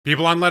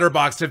People on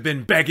Letterboxd have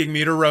been begging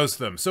me to roast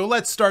them, so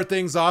let's start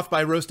things off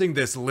by roasting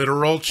this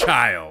literal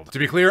child. To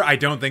be clear, I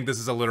don't think this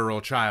is a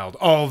literal child,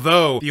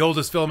 although the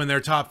oldest film in their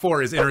top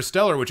 4 is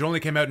Interstellar, which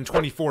only came out in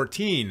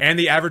 2014, and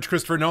the average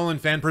Christopher Nolan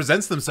fan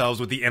presents themselves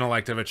with the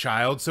intellect of a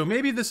child, so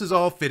maybe this is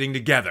all fitting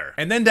together.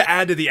 And then to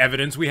add to the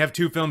evidence, we have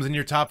 2 films in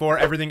your top 4,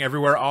 Everything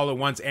Everywhere All at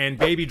Once and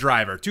Baby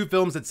Driver, 2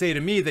 films that say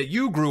to me that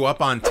you grew up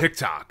on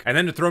TikTok. And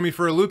then to throw me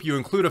for a loop, you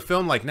include a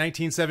film like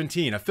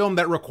 1917, a film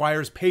that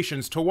requires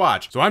patience to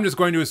watch. So I'm just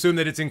going to assume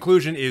that its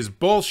inclusion is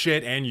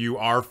bullshit and you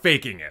are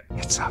faking it.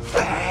 It's a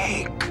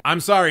fake. I'm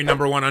sorry,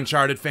 #1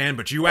 Uncharted fan,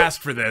 but you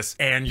asked for this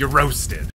and you're roasted.